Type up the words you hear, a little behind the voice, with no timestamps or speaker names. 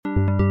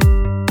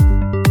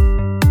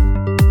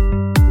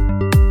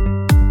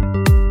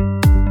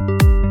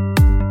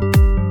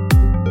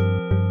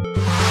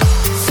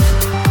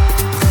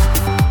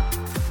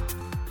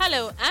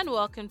Hello and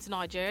welcome to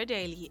Nigeria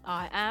Daily.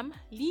 I am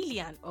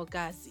Lilian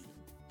Ogazi.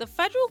 The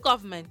federal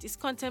government is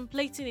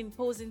contemplating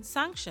imposing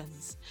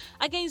sanctions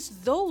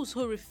against those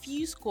who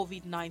refuse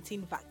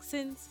COVID-19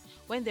 vaccines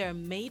when they are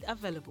made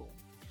available.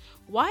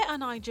 Why are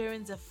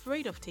Nigerians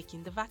afraid of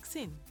taking the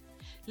vaccine?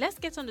 Let's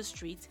get on the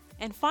street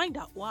and find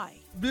out why.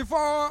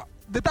 Before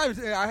the time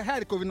I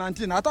had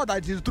COVID-19, I thought that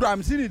it is true.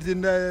 I'm seeing it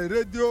in the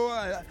radio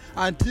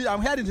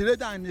I'm hearing the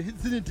radio and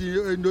seeing it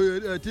in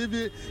the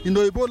TV in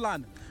the Igbo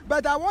land.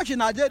 But I watch in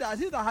Nigeria,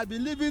 since I have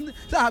been living,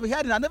 since I have been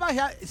hearing, I never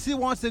see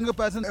one single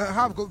person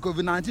have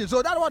COVID-19.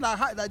 So that's what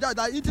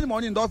I eating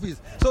money in the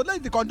office. So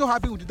let the control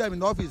happen with them in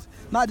the office.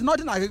 Now, it's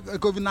nothing like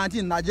COVID-19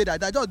 in Nigeria.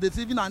 They're just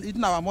deceiving and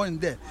eating our money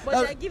there.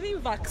 But they're giving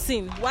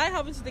vaccine. Why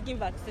haven't you taken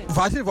vaccine?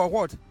 Vaccine for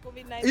what?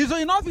 COVID-19. It's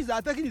in office they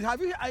are taking it.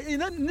 Have you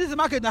in this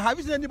market now? Have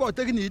you seen anybody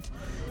taking it?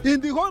 In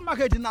the whole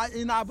market in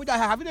Abuja,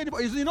 have you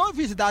anybody? It's in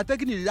office they are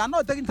taking it. They are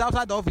not taking it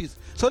outside the office.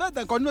 So let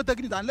them continue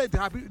taking it and let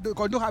the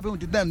continue happen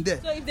with them there.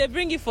 So if they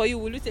bring it for you,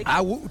 will you take it?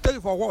 I will take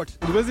it for what?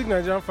 The basic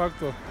Nigerian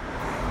factor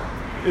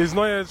is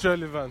not yet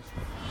relevant.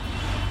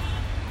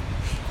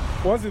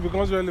 Once it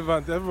becomes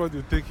relevant, everybody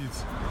will take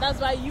it. That's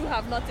why you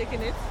have not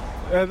taken it?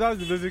 That's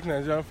the basic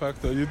Nigerian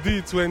factor. You do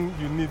it when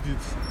you need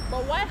it.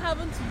 But why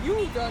haven't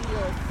you done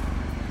yours?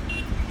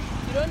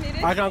 You don't need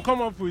it? I can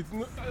come up with,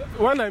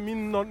 when I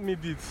mean not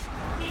need it,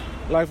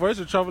 like for you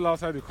to travel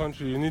outside the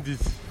country, you need it.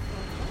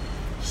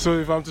 So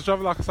if I'm to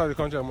travel outside the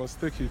country, I must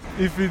take it.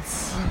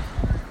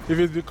 If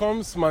it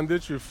becomes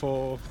mandatory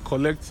for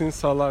collecting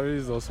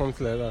salaries or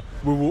something like that,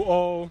 we will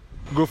all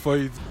go for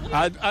it.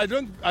 I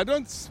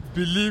don't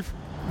believe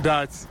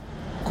that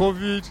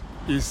COVID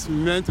is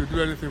meant to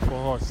do anything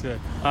for us. Yeah.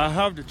 I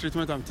have the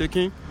treatment I'm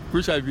taking,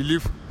 which I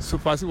believe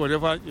surpasses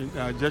whatever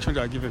injection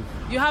they are given.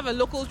 You have a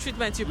local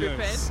treatment you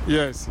prepared?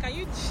 Yes. Can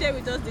you share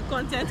with us the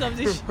content of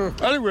this?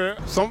 Anyway,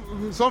 some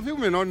people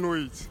may not know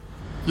it.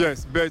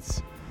 Yes,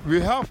 but we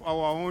have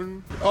our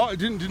own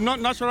the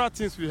natural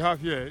things we have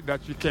here that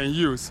we can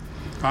use,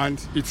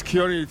 and it's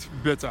curing it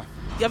better.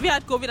 Have you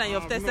had COVID and you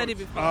have tested it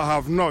before? I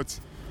have not,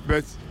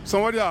 but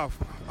somebody have,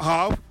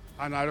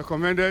 and I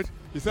recommended.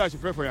 He said I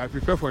should prepare for him. I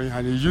prepared for him,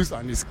 and he used,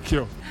 and it's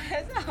cured.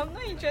 I'm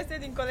not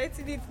interested in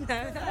collecting it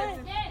now.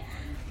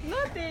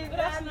 Nothing.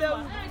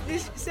 And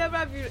there's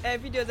several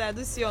videos I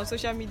do see on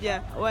social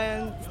media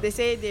when they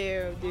say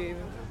the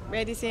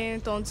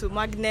medicine turned to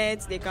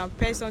magnets, they can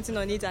press something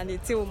on it and the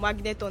thing will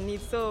magnet on it.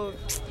 So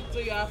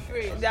you're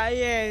afraid?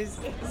 Yes.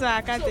 So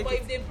I can't take but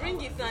it. If they bring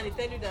it and they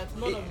tell you that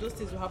none of those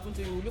things will happen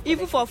to you,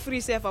 even for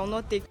free self, I will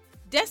not take.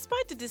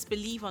 Despite the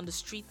disbelief on the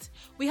street,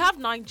 we have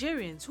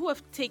Nigerians who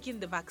have taken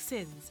the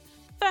vaccines,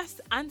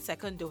 first and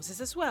second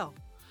doses as well.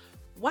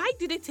 Why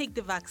did they take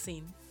the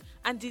vaccine?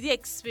 And did they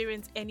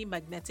experience any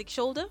magnetic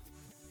shoulder?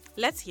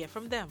 Let's hear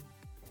from them.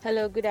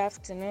 Hello, good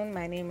afternoon.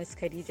 My name is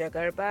Khadija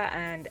Garba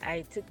and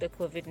I took the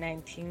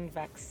COVID-19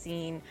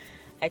 vaccine.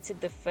 I took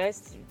the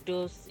first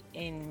dose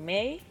in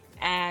May,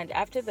 and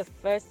after the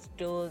first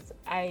dose,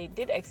 I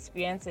did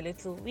experience a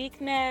little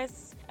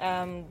weakness.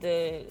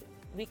 The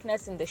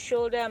weakness in the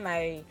shoulder,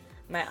 my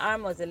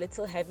arm was a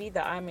little heavy,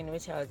 the arm in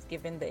which I was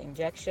given the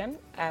injection.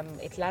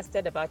 It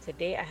lasted about a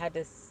day. I had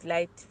a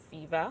slight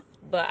fever,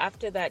 but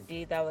after that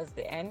day, that was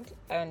the end.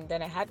 And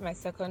then I had my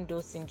second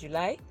dose in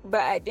July,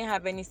 but I didn't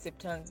have any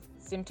symptoms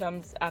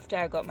after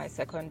I got my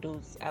second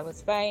dose. I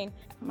was fine.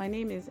 My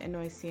name is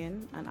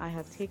Enoisian and I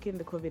have taken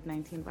the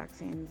COVID-19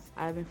 vaccines.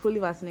 I have been fully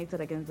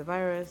vaccinated against the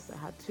virus. I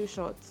had 2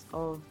 shots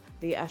of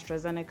the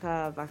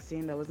AstraZeneca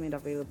vaccine that was made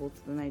available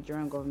to the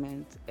Nigerian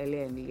government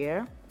earlier in the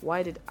year.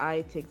 Why did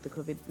I take the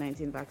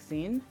COVID-19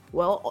 vaccine?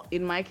 Well,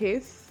 in my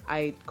case,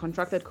 I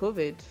contracted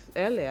COVID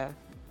earlier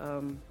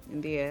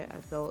in the year. I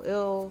fell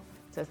ill,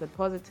 tested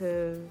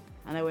positive,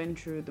 and I went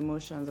through the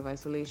motions of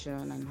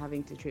isolation and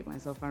having to treat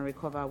myself and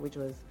recover, which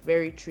was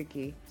very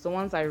tricky. So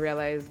once I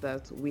realized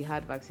that we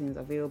had vaccines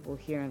available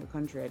here in the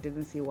country, I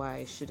didn't see why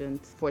I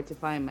shouldn't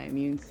fortify my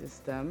immune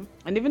system.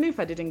 And even if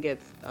I didn't get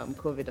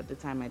COVID at the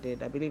time I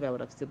did, I believe I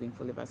would have still been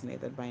fully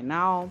vaccinated by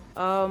now.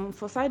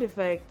 For side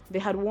effects, they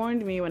had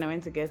warned me when I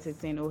went to get it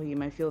saying, oh, you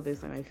might feel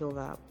this, I might feel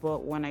that.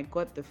 But when I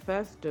got the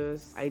first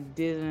dose, I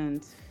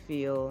didn't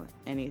feel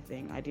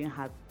anything. I didn't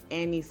have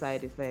any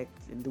side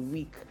effects in the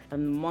week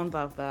and month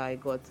after I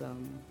got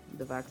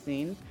the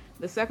vaccine.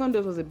 The second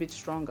dose was a bit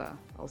stronger,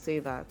 I'll say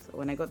that.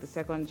 When I got the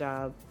second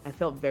jab, I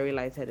felt very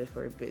lightheaded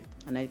for a bit,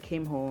 and I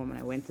came home and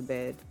I went to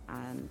bed,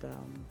 and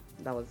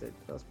that was it.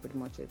 That was pretty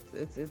much it.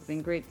 It's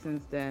been great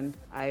since then.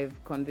 I've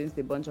convinced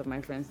a bunch of my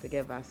friends to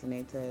get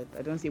vaccinated.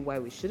 I don't see why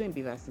we shouldn't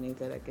be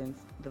vaccinated against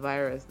the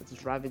virus that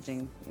is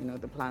ravaging,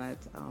 the planet.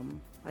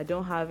 I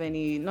don't have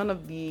none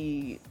of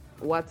the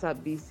WhatsApp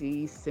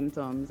BC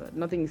symptoms.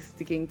 Nothing is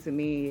sticking to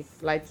me.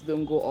 Lights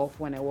don't go off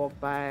when I walk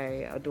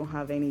by. I don't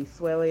have any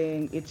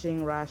swelling,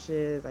 itching,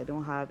 rashes. I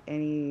don't have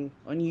any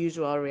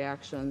unusual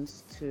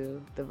reactions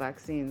to the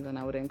vaccines, and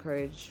I would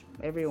encourage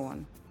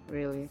everyone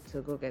really,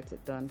 to go get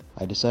it done.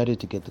 I decided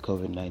to get the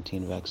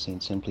COVID-19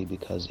 vaccine simply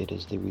because it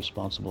is the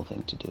responsible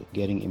thing to do.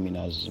 Getting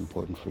immunized is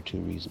important for two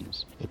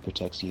reasons. It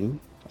protects you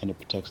and it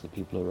protects the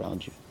people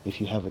around you.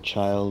 If you have a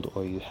child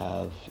or you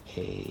have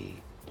a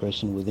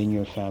person within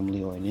your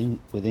family or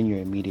within your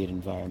immediate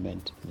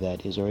environment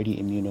that is already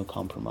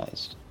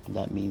immunocompromised,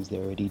 that means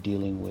they're already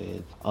dealing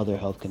with other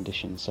health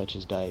conditions such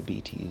as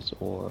diabetes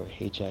or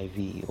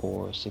HIV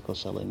or sickle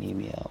cell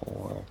anemia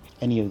or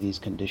any of these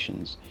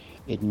conditions.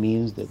 It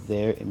means that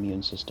their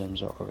immune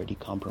systems are already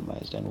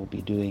compromised and will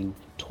be doing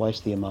twice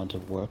the amount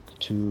of work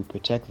to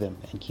protect them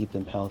and keep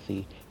them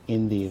healthy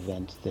in the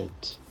event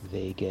that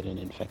they get an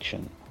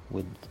infection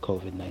with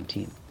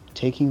COVID-19.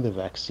 Taking the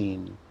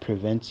vaccine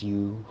prevents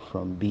you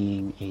from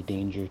being a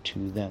danger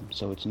to them.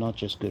 So it's not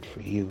just good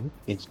for you,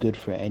 it's good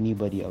for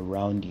anybody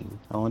around you.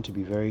 I want to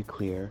be very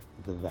clear,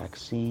 the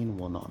vaccine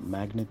will not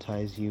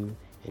magnetize you,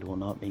 it will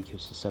not make you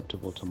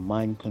susceptible to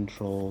mind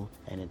control,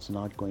 and it's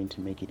not going to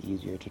make it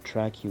easier to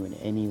track you in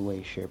any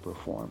way, shape, or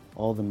form.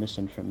 All the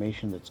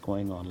misinformation that's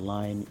going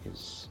online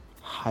is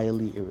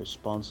highly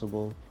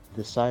irresponsible.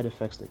 The side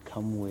effects that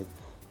come with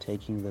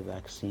taking the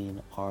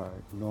vaccine are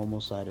normal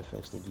side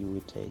effects that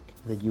you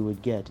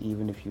would get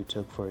even if you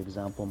took, for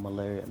example,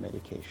 malaria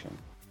medication.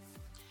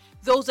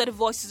 Those are the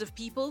voices of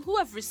people who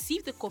have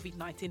received the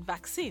COVID-19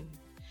 vaccine.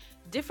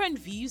 Different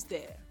views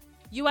there.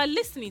 You are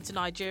listening to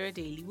Nigeria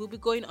Daily. We'll be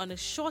going on a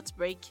short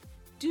break.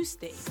 Do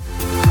stay.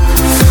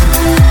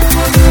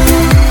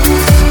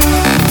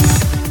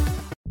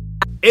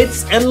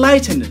 It's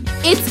enlightening.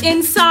 It's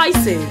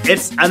incisive.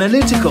 It's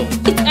analytical.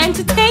 It's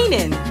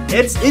entertaining.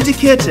 It's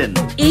educating.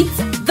 It's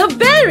The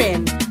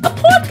Bearing, a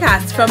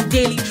podcast from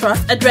Daily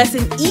Trust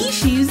addressing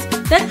issues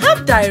that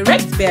have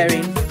direct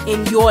bearing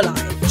in your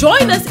life.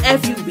 Join us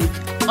every week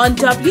on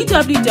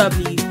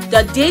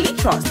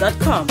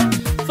www.dailytrust.com.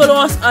 Follow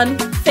us on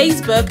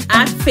Facebook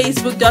at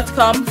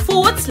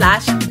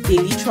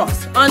facebook.com/Daily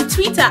Trust, on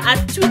Twitter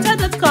at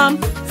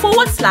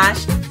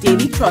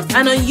twitter.com/Daily Trust,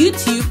 and on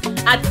YouTube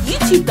at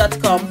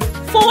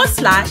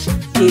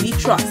youtube.com/Daily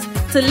Trust.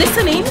 To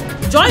listen in,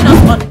 join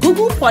us on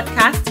Google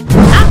Podcast,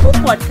 Apple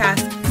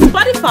Podcast,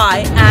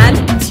 Spotify, and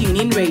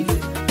TuneIn Radio.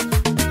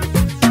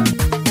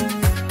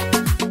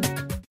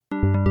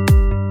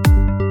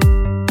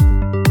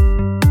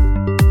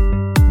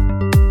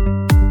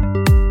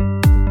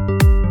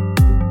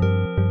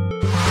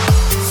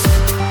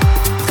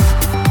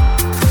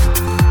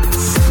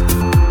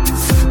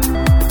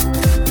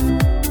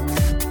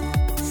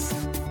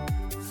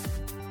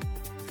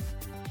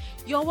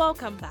 You're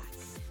welcome back.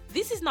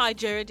 This is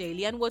Nigeria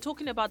Daily, and we're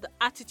talking about the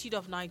attitude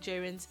of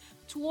Nigerians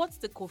towards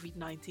the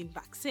COVID-19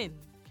 vaccine.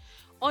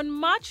 On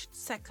March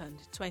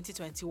 2nd,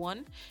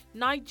 2021,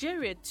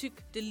 Nigeria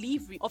took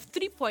delivery of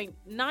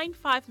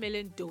 3.95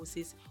 million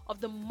doses of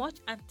the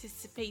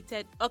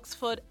much-anticipated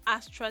Oxford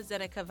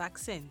AstraZeneca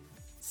vaccine.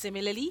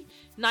 Similarly,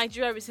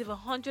 Nigeria received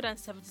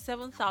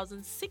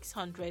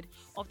 177,600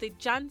 of the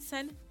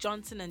Johnson &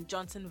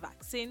 Johnson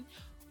vaccine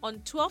on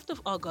 12th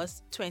of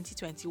August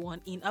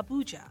 2021 in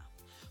Abuja.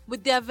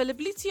 With the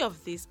availability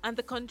of this and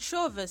the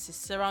controversies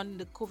surrounding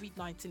the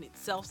COVID-19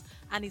 itself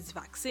and its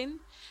vaccine,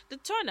 the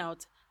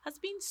turnout has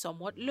been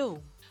somewhat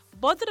low.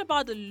 Bothered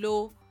about the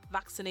low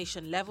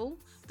vaccination level,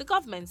 the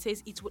government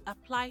says it will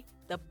apply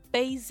the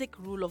basic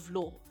rule of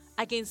law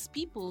against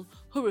people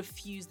who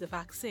refuse the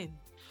vaccine.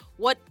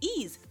 What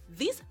is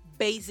this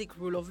basic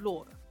rule of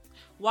law?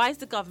 Why is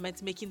the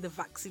government making the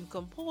vaccine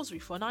compulsory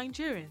for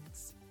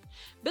Nigerians?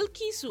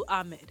 Bilkisu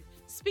Ahmed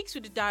speaks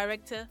with the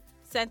director,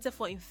 Center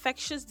for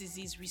Infectious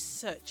Disease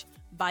Research,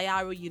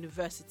 Bayero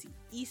University,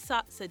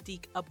 Isa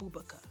Sadiq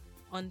Abubakar,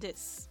 on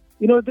this.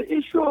 The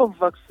issue of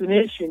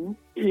vaccination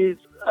is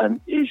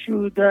an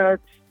issue that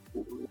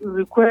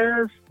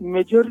requires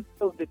majority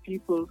of the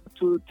people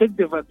to take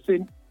the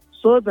vaccine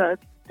so that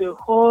the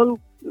whole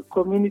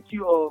community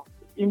of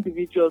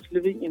individuals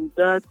living in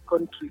that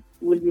country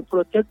will be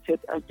protected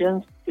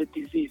against the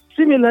disease.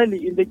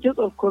 Similarly, in the case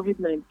of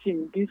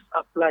COVID-19, this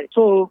applies.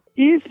 So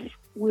if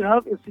we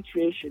have a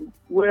situation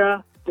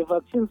where the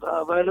vaccines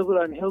are available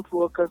and health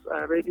workers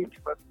are ready to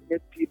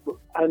vaccinate people,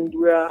 and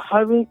we are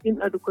having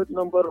inadequate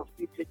number of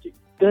people taking,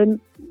 then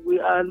we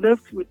are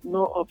left with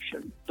no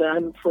option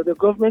than for the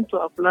government to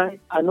apply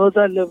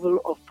another level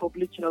of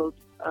public health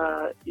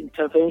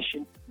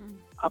intervention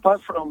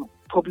apart from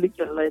public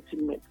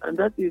enlightenment, and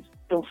that is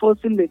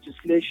enforcing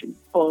legislation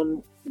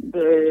on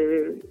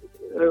the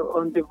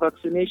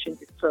vaccination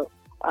itself.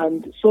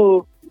 And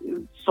so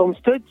some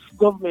state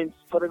governments,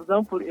 for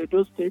example,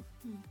 Edo State,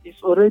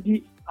 is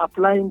already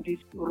applying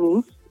these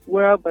rules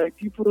whereby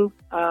people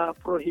are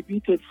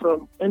prohibited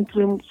from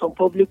entering some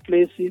public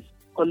places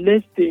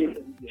unless they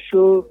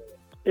show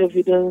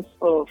evidence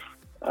of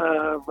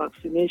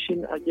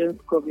vaccination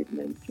against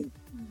COVID-19.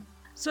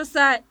 So,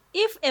 sir,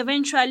 if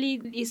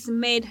eventually it's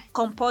made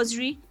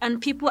compulsory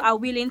and people are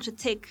willing to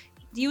take,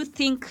 do you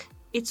think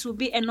it will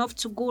be enough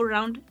to go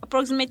around?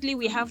 Approximately,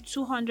 we have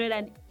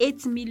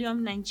 208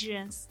 million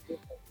Nigerians.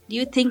 Do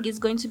you think it's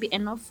going to be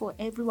enough for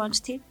everyone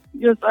to take?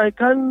 Yes, I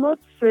cannot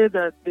say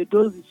that the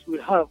doses we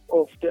have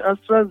of the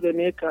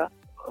AstraZeneca,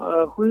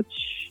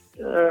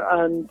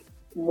 and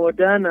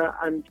Moderna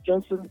and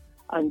Johnson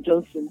and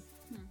Johnson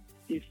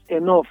is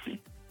enough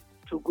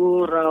to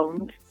go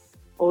around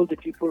all the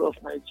people of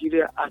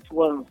Nigeria at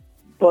once.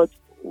 But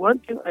one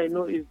thing I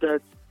know is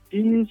that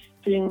these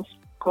things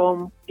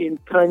come in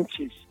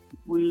tranches.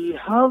 We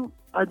have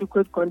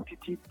adequate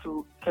quantity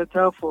to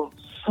cater for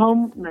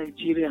some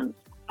Nigerians.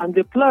 And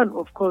the plan,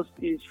 of course,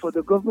 is for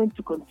the government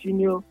to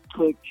continue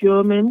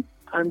procurement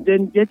and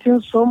then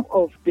getting some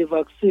of the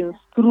vaccines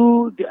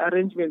through the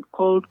arrangement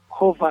called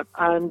COVAX.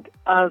 And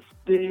as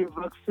the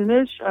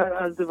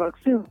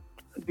vaccines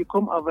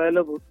become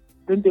available,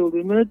 then they will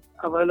be made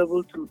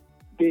available to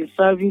the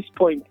service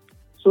point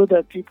so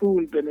that people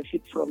will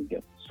benefit from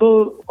them.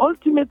 So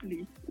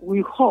ultimately,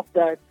 we hope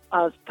that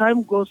as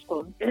time goes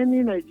on,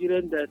 any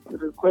Nigerian that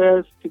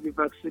requires to be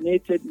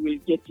vaccinated will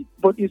get it.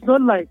 But it's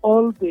not like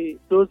all the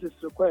doses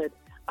required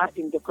are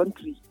in the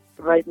country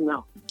right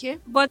now. Okay.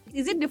 But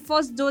is it the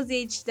first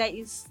dosage that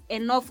is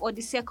enough or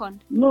the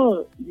second?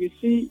 No, you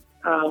see,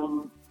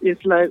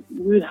 it's like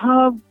we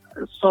have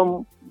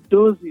some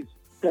doses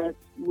that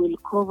will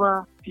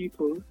cover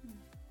people,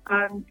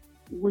 and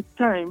with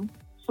time,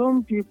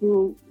 some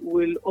people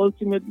will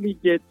ultimately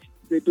get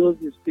the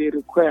doses they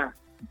require.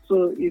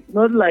 So it's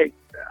not like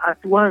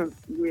at once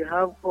we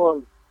have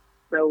all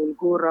that will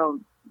go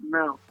around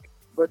now.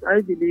 But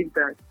I believe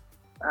that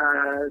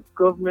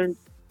government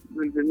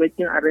will be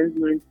making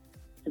arrangements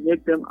to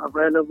make them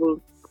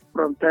available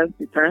from time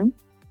to time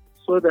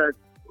so that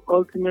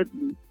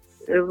ultimately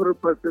every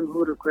person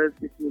who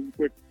requests it will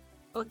get.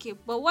 Okay,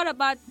 but what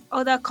about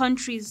other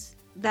countries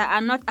that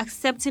are not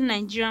accepting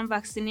Nigerian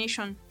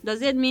vaccination?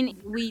 Does it mean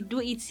we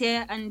do it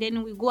here and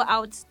then we go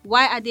out?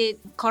 Why are they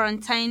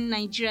quarantining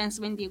Nigerians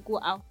when they go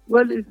out?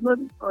 Well, it's not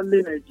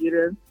only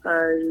Nigerians.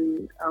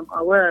 I am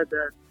aware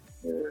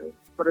that,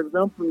 for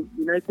example,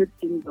 United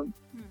Kingdom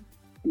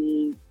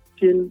is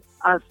still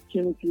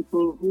asking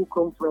people who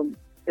come from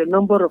a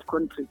number of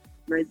countries,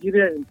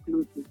 Nigeria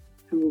inclusive,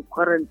 to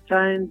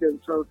quarantine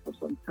themselves for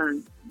some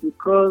time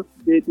because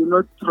they do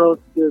not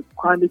trust the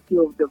quality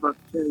of the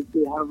vaccines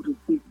they have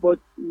received. But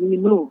we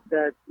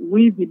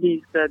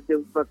believe that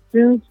the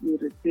vaccines we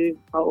receive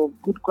are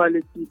of good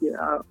quality, they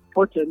are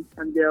potent,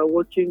 and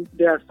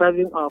they are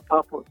serving our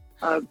purpose.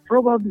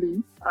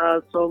 Probably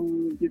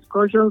some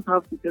discussions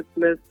have to take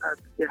place at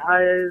the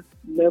highest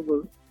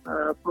level,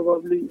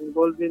 probably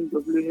involving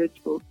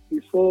WHO,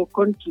 before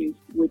countries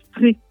with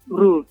strict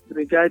rules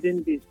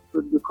regarding this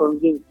would be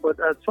convinced. But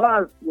as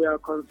far as we are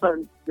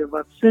concerned, the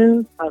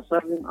vaccines are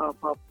serving our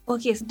purpose.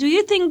 Okay, so do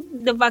you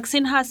think the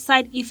vaccine has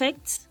side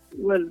effects?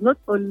 Well, not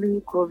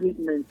only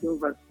COVID-19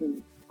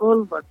 vaccines,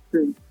 all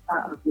vaccines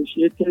are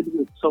associated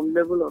with some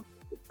level of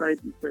side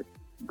effects.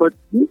 But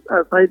these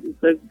are side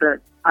effects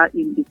that are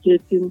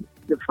indicating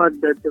the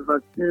fact that the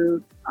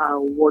vaccines are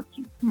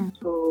working.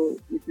 So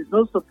it is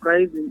not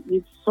surprising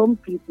if some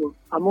people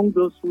among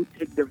those who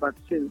take the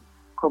vaccine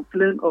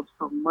complain of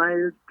some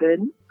mild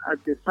pain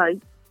at the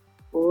site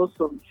or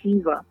some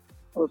fever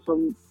or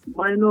some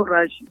minor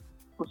rashes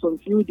for some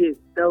few days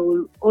that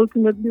will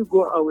ultimately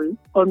go away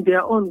on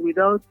their own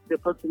without the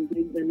person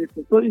doing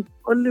anything. So it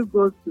only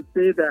goes to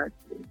say that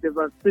the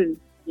vaccine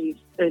is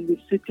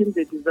eliciting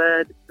the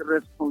desired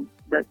response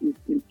that is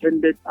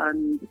intended,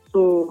 and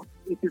so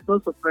it is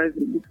not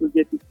surprising if we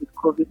get it with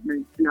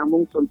COVID-19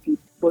 among some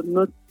people, but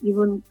not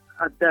even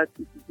at that,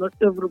 it is not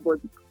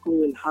everybody who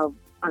will have.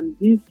 And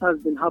this has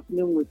been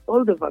happening with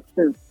all the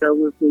vaccines that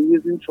we've been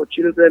using for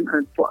children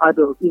and for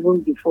adults,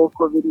 even before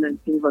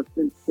COVID-19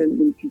 vaccines came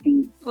into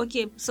being.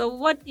 Okay, so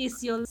what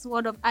is your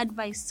word of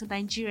advice to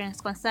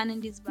Nigerians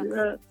concerning this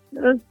vaccine?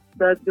 Yes,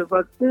 that the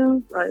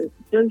vaccines are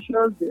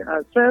essential, they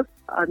are safe,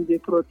 and they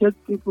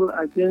protect people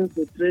against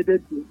the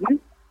dreaded disease.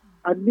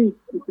 At least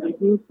it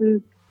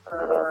reduces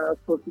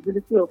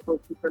possibility of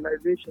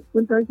hospitalization.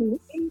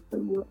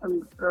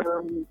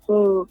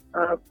 So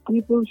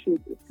people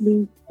should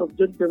please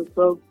subject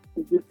themselves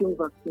to getting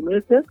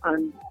vaccinated,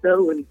 and that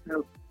will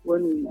help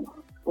when we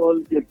all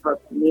get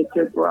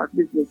vaccinated, or at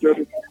least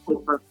majority get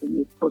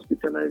vaccinated.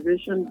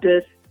 Hospitalization,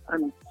 death,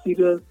 and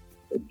serious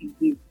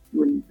disease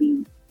will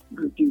be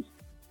reduced.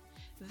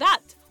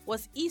 That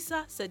was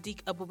Isa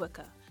Sadiq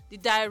Abubakar, the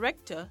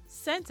Director,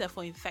 Center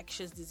for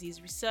Infectious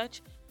Disease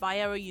Research,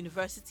 Bayero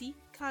University,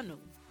 Kano.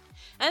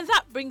 And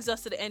that brings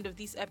us to the end of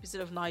this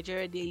episode of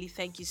Nigeria Daily.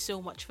 Thank you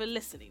so much for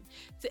listening.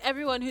 To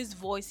everyone whose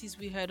voices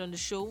we heard on the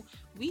show,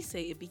 we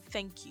say a big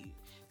thank you.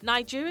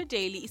 Nigeria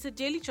Daily is a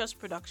Daily Trust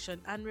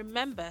production, and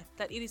remember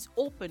that it is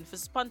open for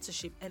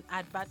sponsorship and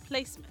advert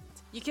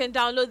placement. You can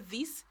download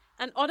this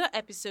and other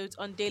episodes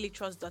on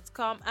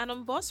dailytrust.com and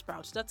on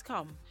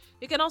buzzsprout.com.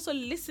 You can also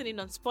listen in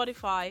on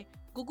Spotify,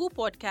 Google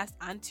Podcast,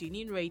 and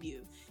TuneIn Radio.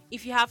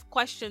 If you have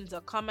questions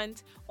or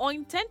comments or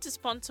intend to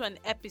sponsor an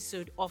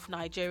episode of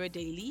Nigeria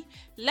Daily,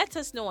 let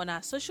us know on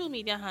our social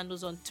media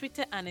handles on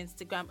Twitter and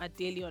Instagram at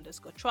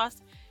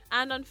daily_trust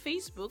and on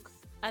Facebook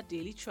at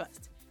Daily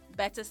Trust.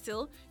 Better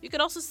still, you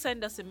can also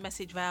send us a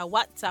message via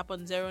WhatsApp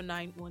on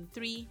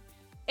 0913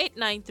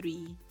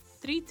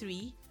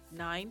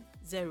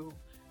 893-3390.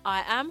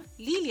 I am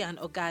Lilian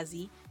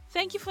Ogazi.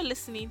 Thank you for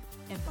listening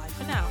and bye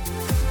for now.